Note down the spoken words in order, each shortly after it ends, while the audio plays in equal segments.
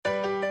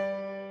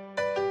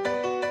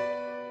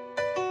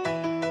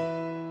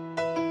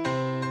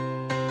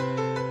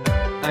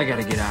I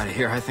gotta get out of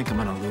here. I think I'm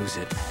gonna lose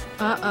it.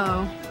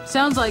 Uh-oh.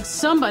 Sounds like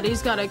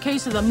somebody's got a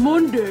case of the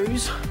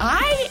Mondays.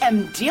 I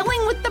am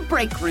dealing with the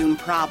break room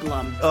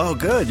problem. Oh,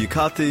 good. You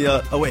caught the,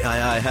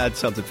 I had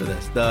something for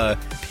this. The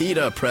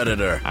PETA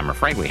predator. I'm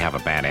afraid we have a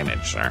bad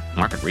image, sir.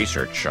 Market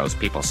research shows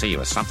people see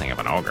you as something of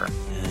an ogre.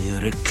 You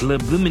ought to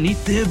club them and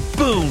eat their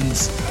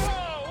bones.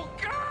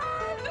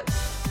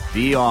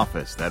 The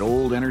Office, that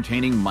old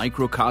entertaining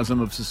microcosm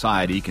of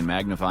society, can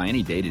magnify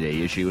any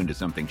day-to-day issue into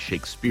something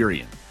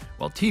Shakespearean.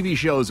 While TV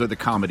shows are the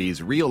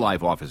comedies,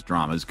 real-life office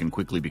dramas can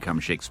quickly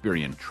become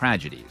Shakespearean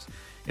tragedies.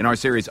 In our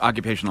series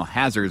Occupational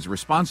Hazards,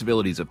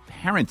 responsibilities of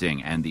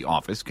parenting and the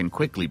office can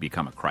quickly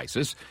become a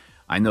crisis.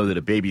 I know that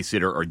a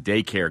babysitter or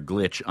daycare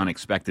glitch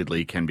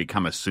unexpectedly can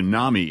become a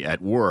tsunami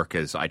at work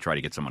as I try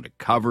to get someone to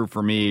cover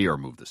for me or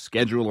move the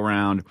schedule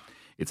around.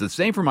 It's the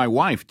same for my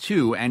wife,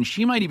 too, and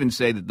she might even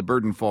say that the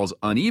burden falls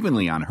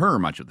unevenly on her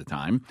much of the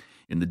time.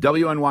 In the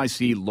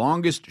WNYC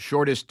Longest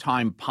Shortest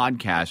Time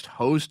podcast,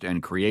 host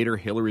and creator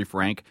Hillary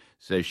Frank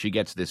says she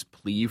gets this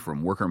plea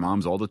from worker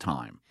moms all the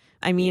time.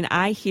 I mean,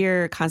 I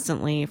hear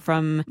constantly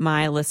from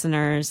my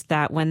listeners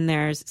that when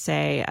there's,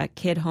 say, a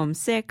kid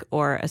homesick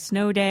or a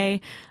snow day,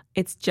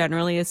 it's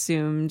generally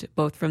assumed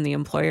both from the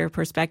employer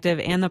perspective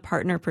and the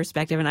partner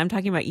perspective, and I'm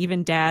talking about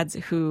even dads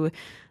who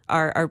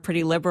are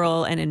pretty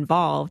liberal and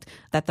involved,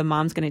 that the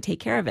mom's going to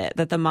take care of it,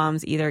 that the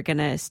mom's either going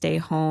to stay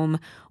home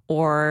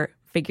or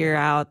figure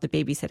out the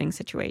babysitting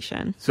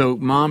situation. So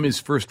mom is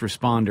first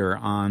responder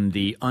on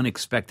the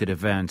unexpected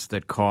events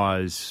that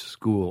cause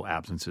school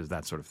absences,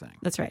 that sort of thing.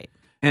 That's right.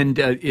 And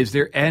is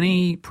there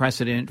any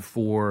precedent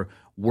for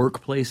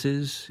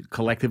workplaces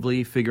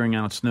collectively figuring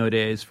out snow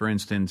days? For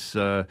instance,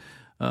 okay,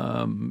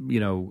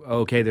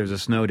 there's a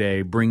snow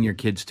day, bring your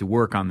kids to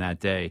work on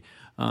that day.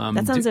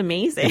 That sounds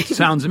amazing. It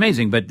sounds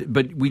amazing, but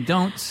we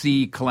don't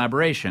see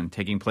collaboration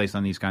taking place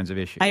on these kinds of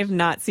issues. I have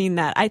not seen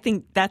that. I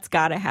think that's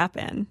got to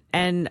happen.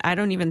 And I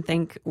don't even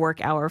think work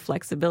hour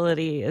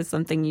flexibility is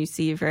something you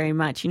see very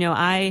much. You know,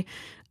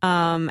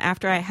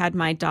 after I had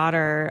my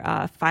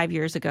daughter 5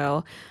 years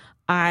ago,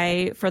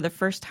 I, for the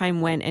first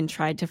time, went and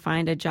tried to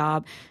find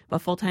a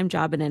full-time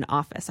job in an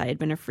office. I had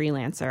been a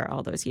freelancer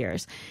all those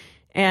years.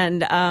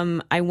 And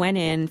I went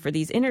in for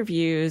these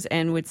interviews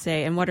and would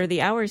say, and what are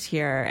the hours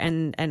here?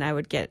 And I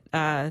would get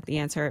the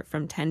answer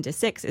from 10 to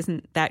 6.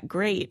 Isn't that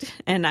great?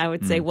 And I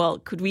would say, well,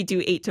 could we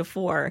do 8 to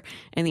 4?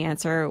 And the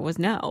answer was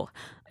no.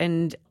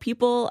 And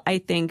people, I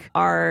think,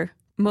 are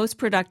most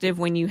productive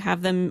when you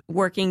have them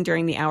working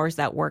during the hours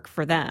that work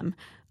for them.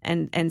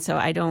 And so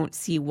I don't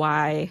see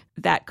why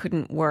that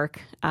couldn't work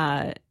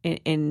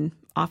in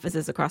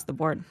offices across the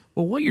board.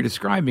 Well, what you're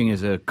describing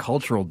is a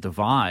cultural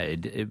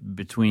divide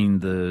between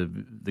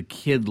the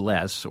kid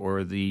less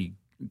or the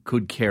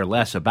could care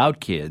less about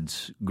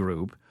kids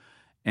group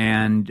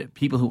and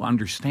people who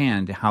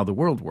understand how the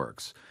world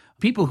works.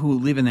 People who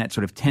live in that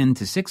sort of 10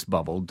 to 6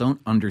 bubble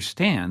don't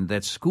understand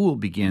that school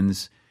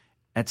begins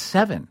at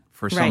 7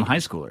 for some high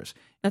schoolers.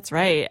 That's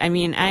right. I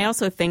mean, I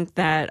also think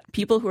that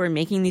people who are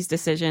making these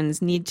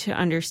decisions need to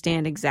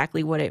understand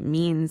exactly what it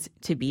means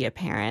to be a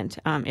parent,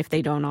 if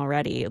they don't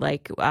already.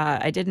 Like,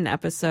 I did an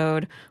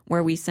episode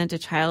where we sent a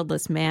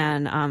childless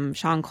man,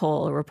 Sean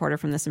Cole, a reporter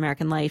from This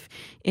American Life,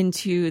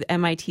 into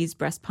MIT's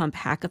breast pump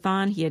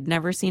hackathon. He had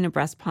never seen a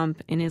breast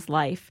pump in his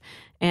life.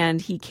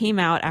 And he came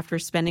out after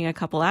spending a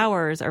couple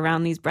hours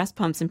around these breast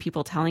pumps and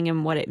people telling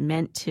him what it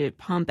meant to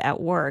pump at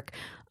work.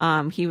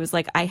 He was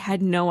like, I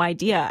had no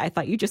idea. I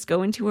thought you just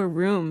go into a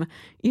room,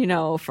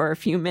 for a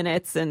few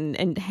minutes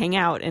and hang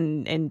out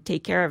and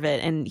take care of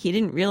it. And he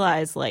didn't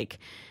realize, like,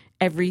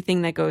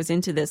 everything that goes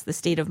into this, the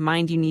state of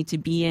mind you need to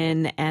be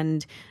in.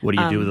 And what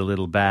do you do with the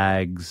little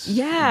bags?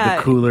 Yeah.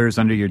 The coolers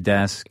under your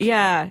desk?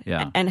 Yeah.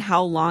 And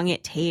how long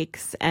it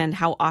takes and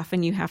how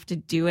often you have to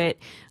do it.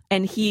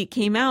 And he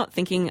came out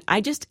thinking,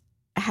 I just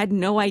had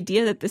no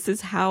idea that this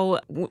is how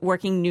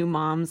working new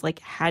moms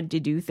had to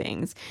do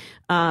things.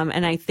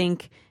 And I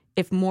think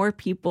if more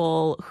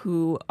people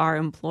who are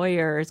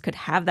employers could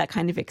have that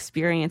kind of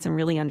experience and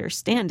really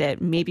understand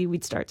it, maybe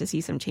we'd start to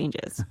see some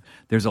changes.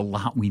 There's a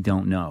lot we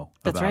don't know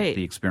about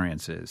the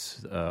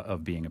experiences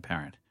of being a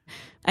parent.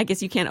 I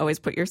guess you can't always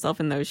put yourself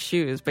in those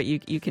shoes, but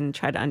you can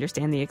try to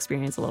understand the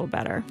experience a little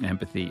better.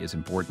 Empathy is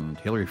important.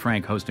 Hillary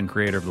Frank, host and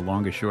creator of The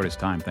Longest Shortest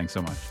Time. Thanks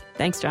so much.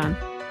 Thanks, John.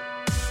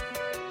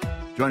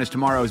 Join us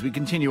tomorrow as we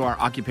continue our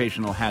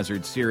Occupational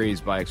Hazards series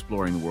by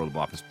exploring the world of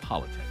office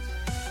politics.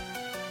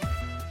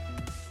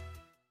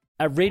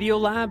 At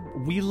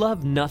Radiolab, we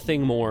love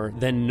nothing more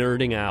than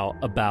nerding out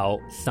about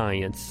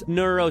science,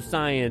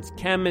 neuroscience,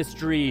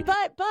 chemistry.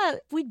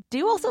 But we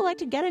do also like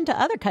to get into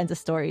other kinds of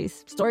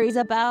stories. Stories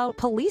about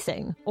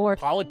policing or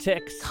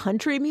politics,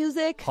 country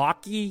music,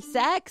 hockey,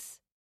 sex,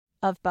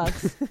 of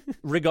bugs.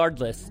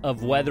 Regardless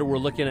of whether we're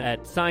looking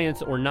at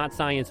science or not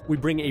science, we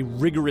bring a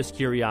rigorous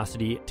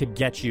curiosity to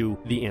get you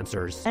the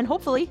answers. And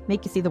hopefully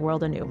make you see the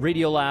world anew.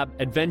 Radiolab,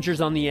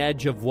 adventures on the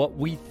edge of what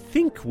we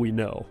think we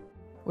know.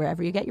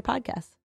 Wherever you get your podcasts.